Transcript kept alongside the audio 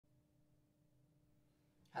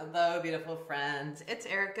Hello, beautiful friends. It's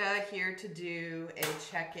Erica here to do a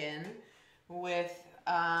check-in with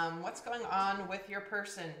what's going on with your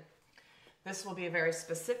person. This will be a very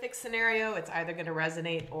specific scenario. It's either going to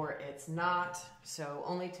resonate or it's not. So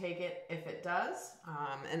only take it if it does,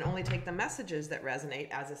 and only take the messages that resonate,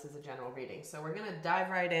 as this is a general reading. So we're going to dive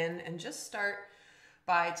right in and just start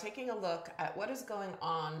by taking a look at what is going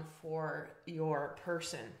on for your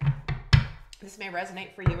person. This may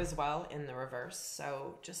resonate for you as well in the reverse,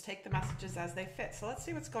 so just take the messages as they fit. So let's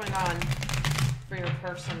see what's going on for your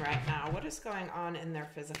person right now. What is going on in their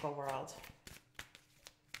physical world?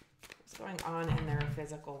 What's going on in their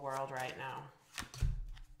physical world right now?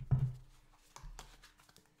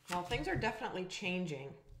 Well, things are definitely changing.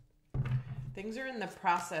 Things are in the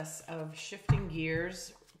process of shifting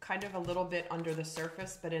gears, kind of a little bit under the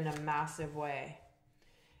surface, but in a massive way.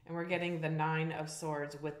 And we're getting the Nine of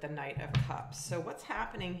Swords with the Knight of Cups. So what's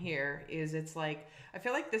happening here is it's like, I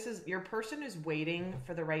feel like this is, your person is waiting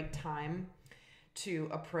for the right time to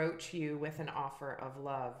approach you with an offer of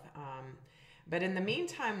love. But in the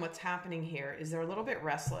meantime, what's happening here is they're a little bit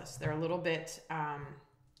restless. They're a little bit,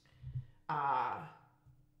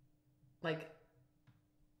 like,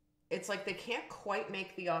 it's like they can't quite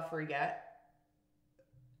make the offer yet.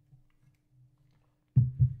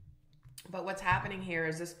 But what's happening here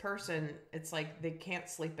is this person, it's like they can't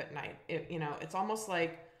sleep at night. It's almost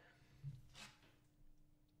like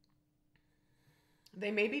they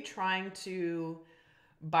may be trying to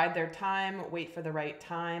bide their time, wait for the right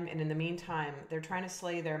time. And in the meantime, they're trying to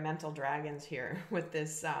slay their mental dragons here with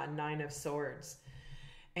this Nine of Swords.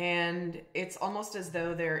 And it's almost as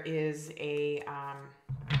though there is a,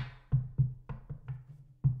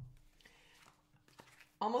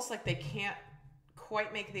 almost like they can't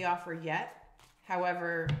quite make the offer yet.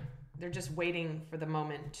 However, they're just waiting for the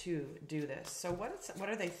moment to do this. So what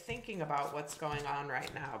are they thinking about what's going on right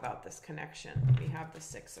now about this connection? We have the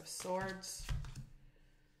Six of Swords,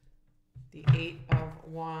 the Eight of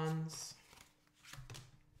Wands,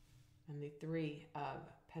 and the Three of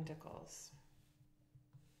Pentacles.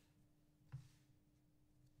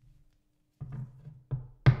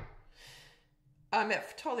 I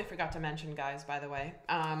totally forgot to mention, guys, by the way.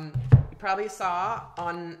 You probably saw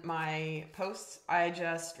on my posts, I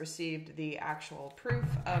just received the actual proof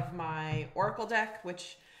of my Oracle deck,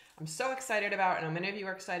 which I'm so excited about, and many of you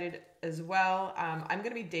are excited as well. I'm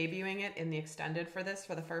going to be debuting it in the extended for this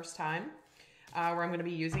for the first time, where I'm going to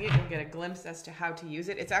be using it. You'll get a glimpse as to how to use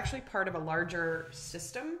it. It's actually part of a larger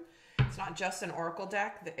system. It's not just an Oracle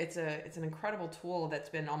deck. It's an incredible tool that's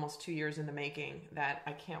been almost 2 years in the making that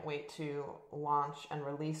I can't wait to launch and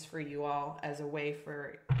release for you all as a way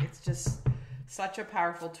for, it's just such a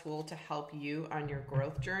powerful tool to help you on your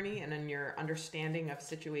growth journey and in your understanding of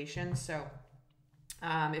situations. So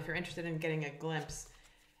if you're interested in getting a glimpse,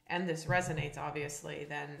 and this resonates obviously,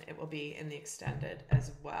 then it will be in the extended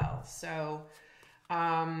as well. So,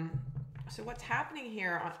 so what's happening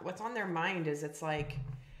here, what's on their mind is it's like,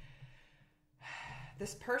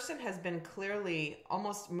 this person has been clearly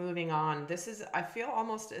almost moving on. This is, I feel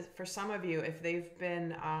almost for some of you, if they've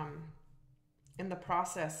been in the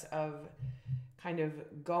process of kind of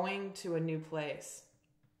going to a new place.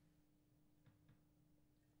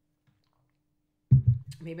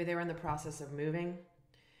 Maybe they were in the process of moving,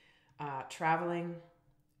 traveling.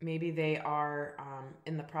 Maybe they are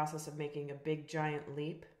in the process of making a big giant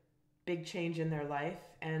leap, big change in their life.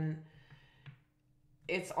 And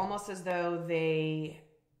it's almost as though they've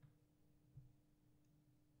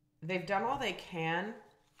done all they can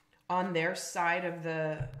on their side of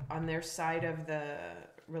the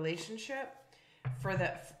relationship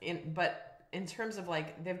but in terms of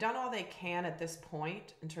like, they've done all they can at this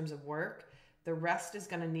point in terms of work. The rest is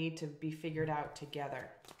going to need to be figured out together.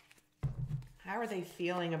 How are they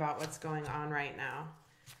feeling about what's going on right now?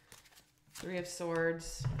 Three of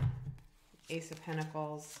Swords, Ace of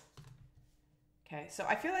Pentacles. Okay, so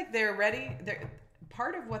I feel like they're ready.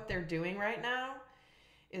 Part of what they're doing right now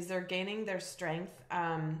is they're gaining their strength,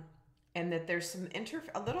 and that there's some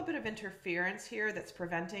a little bit of interference here that's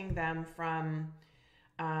preventing them from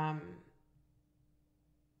I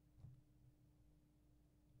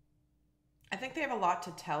think they have a lot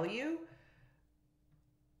to tell you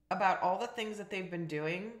about all the things that they've been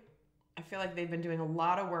doing. I feel like they've been doing a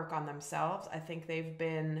lot of work on themselves. I think they've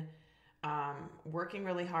been working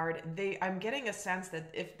really hard. I'm getting a sense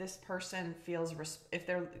that if this person feels, if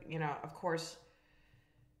they're, of course,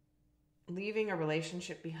 leaving a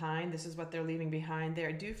relationship behind, this is what they're leaving behind.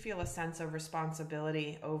 They do feel a sense of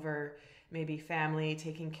responsibility over maybe family,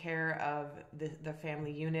 taking care of the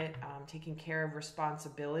family unit, taking care of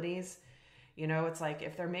responsibilities. You know, it's like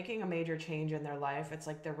if they're making a major change in their life, it's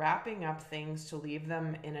like they're wrapping up things to leave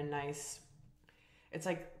them in a nice, it's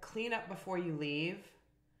like clean up before you leave.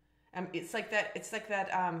 It's like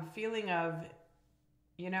that feeling of,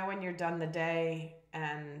 you know, when you're done the day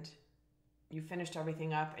and you finished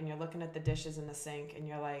everything up and you're looking at the dishes in the sink and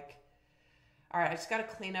you're like, all right, I just got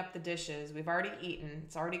to clean up the dishes. We've already eaten.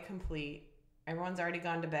 It's already complete. Everyone's already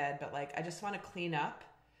gone to bed, but like, I just want to clean up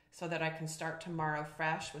so that I can start tomorrow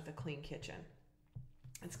fresh with a clean kitchen.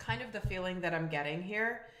 It's kind of the feeling that I'm getting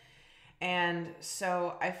here. And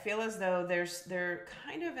so I feel as though they're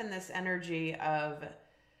kind of in this energy of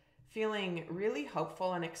feeling really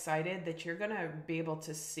hopeful and excited that you're going to be able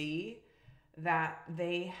to see that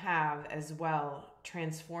they have as well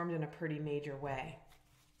transformed in a pretty major way.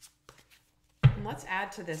 And let's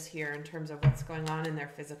add to this here in terms of what's going on in their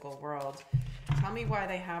physical world. Tell me why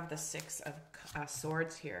they have the Six of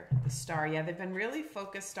Swords here, the Star. Yeah, they've been really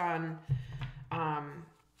focused on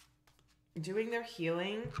doing their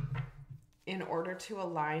healing in order to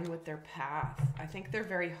align with their path. I think they're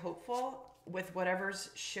very hopeful with whatever's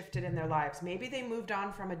shifted in their lives. Maybe they moved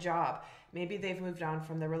on from a job. Maybe they've moved on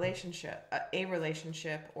from the relationship, a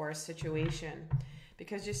relationship or a situation.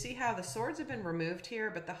 Because you see how the swords have been removed here,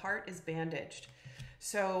 but the heart is bandaged.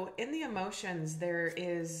 So in the emotions,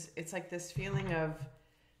 it's like this feeling of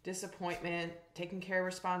disappointment, taking care of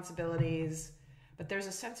responsibilities, but there's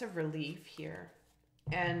a sense of relief here.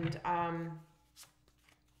 And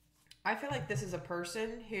I feel like this is a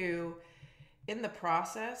person who, in the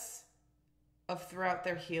process of throughout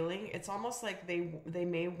their healing, it's almost like they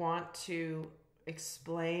may want to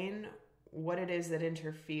explain what it is that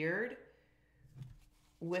interfered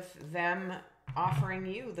with them offering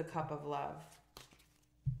you the cup of love.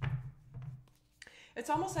 It's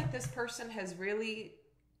almost like this person has really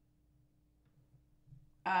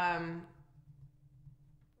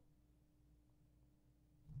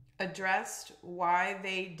addressed why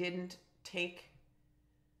they didn't take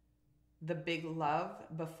the big love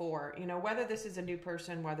before. You know, whether this is a new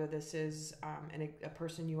person, whether this is a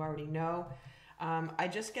person you already know. I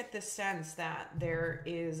just get this sense that there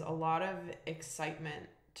is a lot of excitement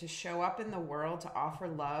to show up in the world, to offer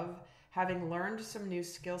love, having learned some new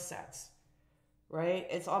skill sets, right?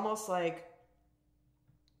 It's almost like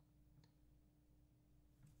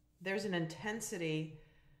there's an intensity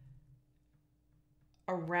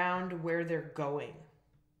around where they're going.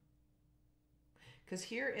 Because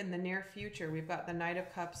here in the near future, we've got the Knight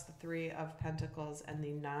of Cups, the Three of Pentacles, and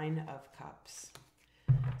the Nine of Cups.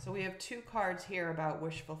 So we have two cards here about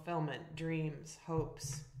wish fulfillment, dreams,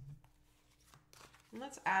 hopes. And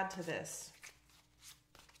let's add to this.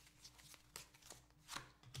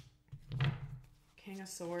 King of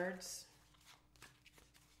Swords.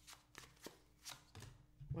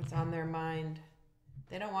 What's on their mind?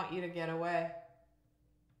 They don't want you to get away.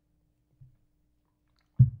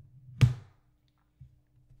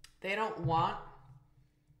 They don't want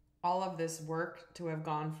all of this work to have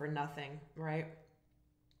gone for nothing, right?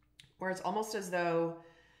 Where it's almost as though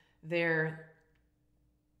they're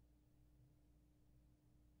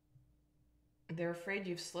afraid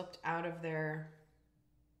you've slipped out of their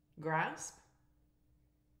grasp.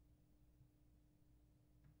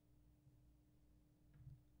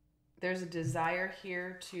 There's a desire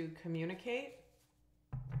here to communicate,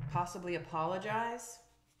 possibly apologize.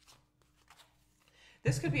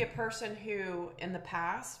 This could be a person who in the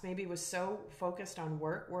past maybe was so focused on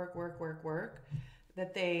work,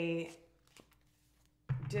 that they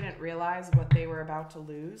didn't realize what they were about to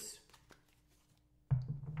lose.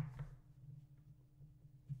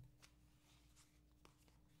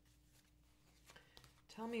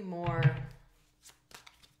 Tell me more.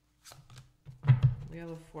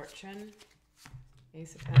 Wheel of Fortune.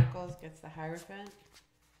 Ace of Pentacles gets the Hierophant.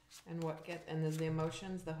 And there's the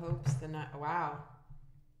emotions, the hopes, wow.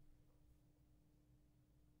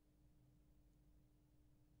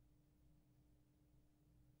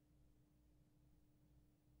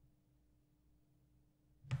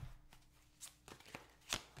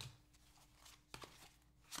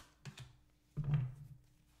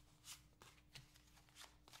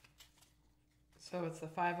 So it's the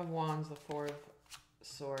Five of Wands, the Four of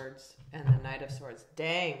Swords, and the Knight of Swords.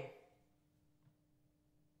 Dang.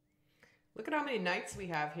 Look at how many knights we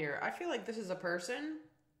have here. I feel like this is a person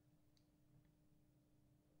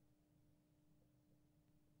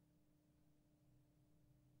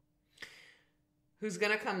who's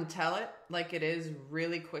going to come tell it like it is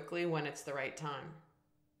really quickly when it's the right time.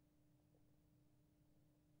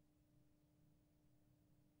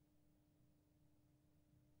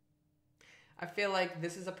 I feel like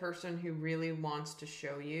this is a person who really wants to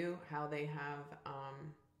show you how they have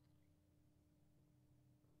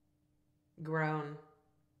grown.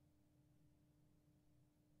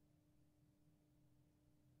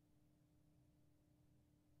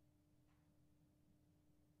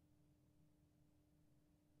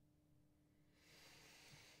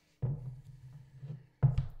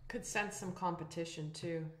 Could sense some competition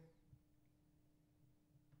too.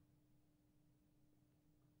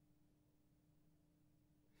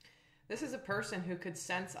 This is a person who could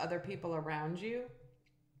sense other people around you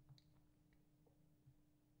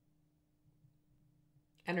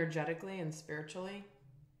energetically and spiritually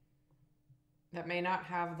that may not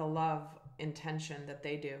have the love intention that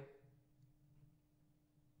they do.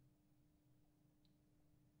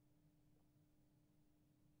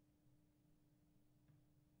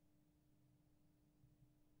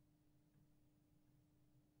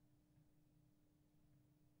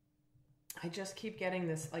 I just keep getting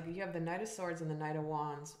this, like you have the Knight of Swords and the Knight of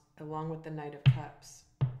Wands along with the Knight of Cups.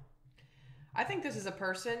 I think this is a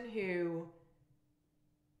person who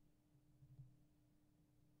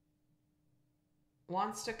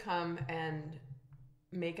wants to come and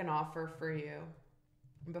make an offer for you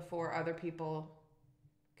before other people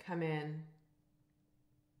come in.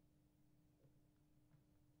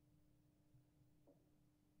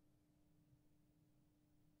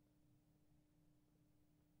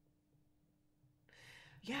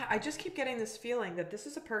 Yeah, I just keep getting this feeling that this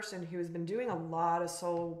is a person who has been doing a lot of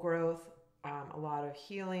soul growth, a lot of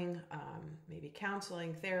healing, maybe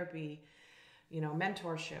counseling, therapy,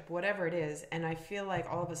 mentorship, whatever it is. And I feel like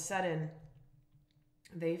all of a sudden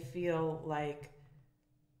they feel like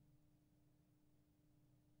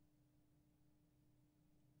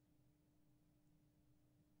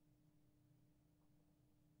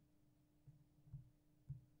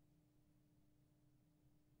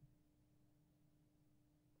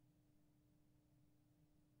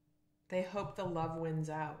they hope the love wins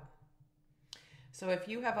out. So if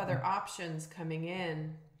you have other options coming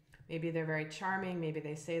in, maybe they're very charming, maybe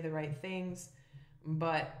they say the right things,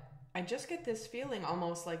 but I just get this feeling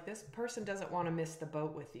almost like this person doesn't want to miss the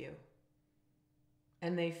boat with you.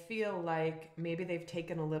 And they feel like maybe they've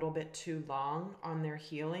taken a little bit too long on their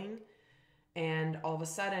healing. And all of a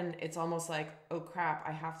sudden, it's almost like, oh crap,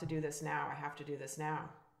 I have to do this now. I have to do this now.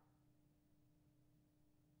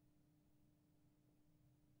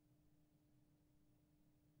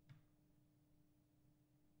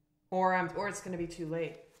 Or it's going to be too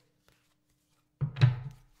late.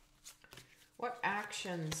 What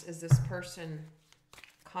actions is this person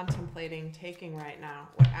contemplating taking right now?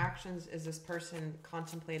 What actions is this person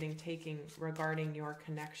contemplating taking regarding your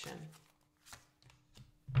connection?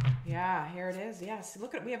 Yeah, here it is. Yes,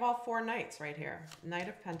 look at, we have all 4 knights right here. Knight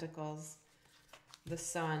of Pentacles, the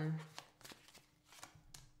Sun,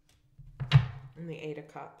 and the 8 of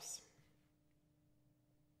Cups.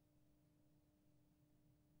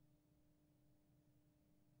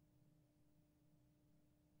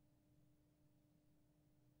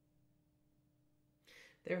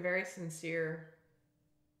 They're very sincere.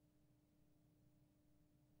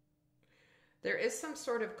 There is some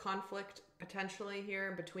sort of conflict potentially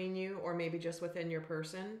here between you, or maybe just within your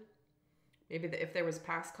person. Maybe if there was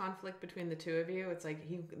past conflict between the two of you, it's like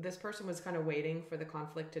this person was kind of waiting for the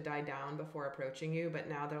conflict to die down before approaching you, but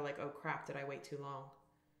now they're like, oh crap, did I wait too long?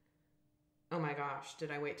 Oh my gosh,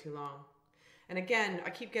 did I wait too long? And again,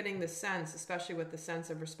 I keep getting this sense, especially with the sense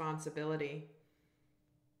of responsibility,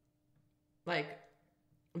 like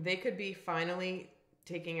they could be finally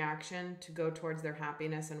taking action to go towards their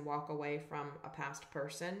happiness and walk away from a past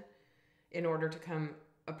person in order to come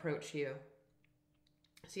approach you.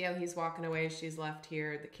 See how he's walking away, she's left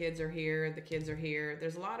here, the kids are here, the kids are here.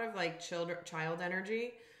 There's a lot of like child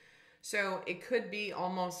energy. So it could be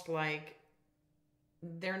almost like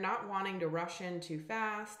they're not wanting to rush in too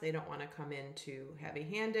fast. They don't want to come in too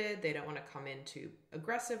heavy-handed. They don't want to come in too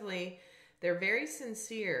aggressively. They're very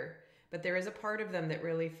sincere, but there is a part of them that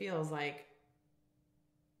really feels like,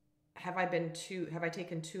 have I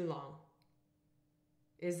taken too long?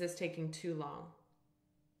 Is this taking too long?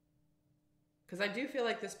 Because I do feel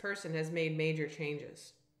like this person has made major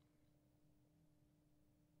changes.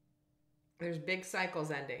 There's big cycles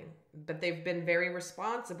ending, but they've been very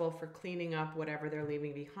responsible for cleaning up whatever they're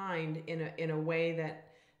leaving behind in a way that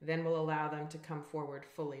then will allow them to come forward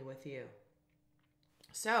fully with you.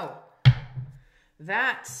 So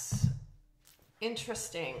that's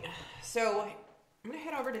interesting. So I'm going to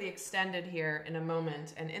head over to the extended here in a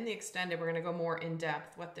moment. And in the extended, we're going to go more in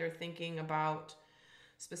depth, what they're thinking about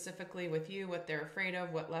specifically with you, what they're afraid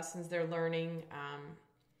of, what lessons they're learning.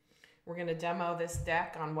 We're going to demo this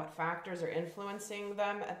deck on what factors are influencing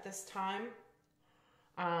them at this time.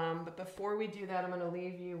 But before we do that, I'm going to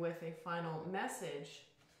leave you with a final message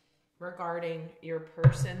regarding your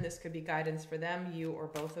person. This could be guidance for them, you, or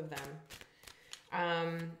both of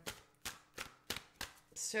them.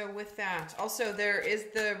 So with that, also there is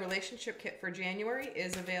the relationship kit for January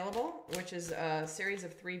is available, which is a series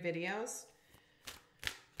of 3 videos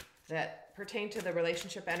that pertain to the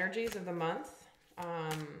relationship energies of the month.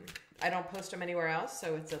 I don't post them anywhere else,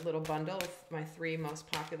 so it's a little bundle of my 3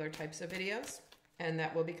 most popular types of videos, and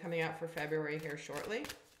that will be coming out for February here shortly.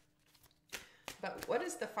 But what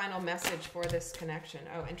is the final message for this connection?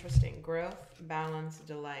 Oh, interesting. Growth, balance,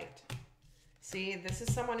 delight. See, this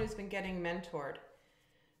is someone who's been getting mentored.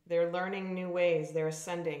 They're learning new ways. They're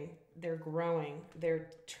ascending. They're growing. They're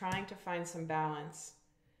trying to find some balance.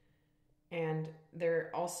 And they're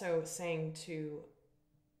also saying to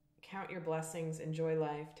count your blessings, enjoy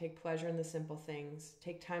life, take pleasure in the simple things,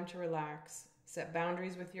 take time to relax, set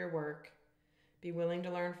boundaries with your work, be willing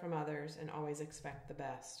to learn from others, and always expect the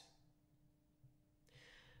best.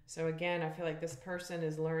 So again, I feel like this person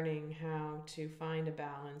is learning how to find a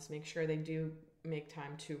balance, make sure they do make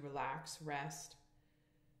time to relax, rest,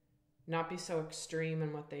 not be so extreme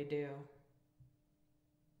in what they do.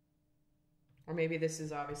 Or maybe this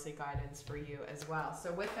is obviously guidance for you as well.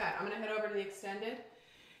 So with that, I'm going to head over to the extended.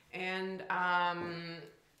 And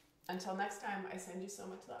until next time, I send you so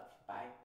much love. Bye.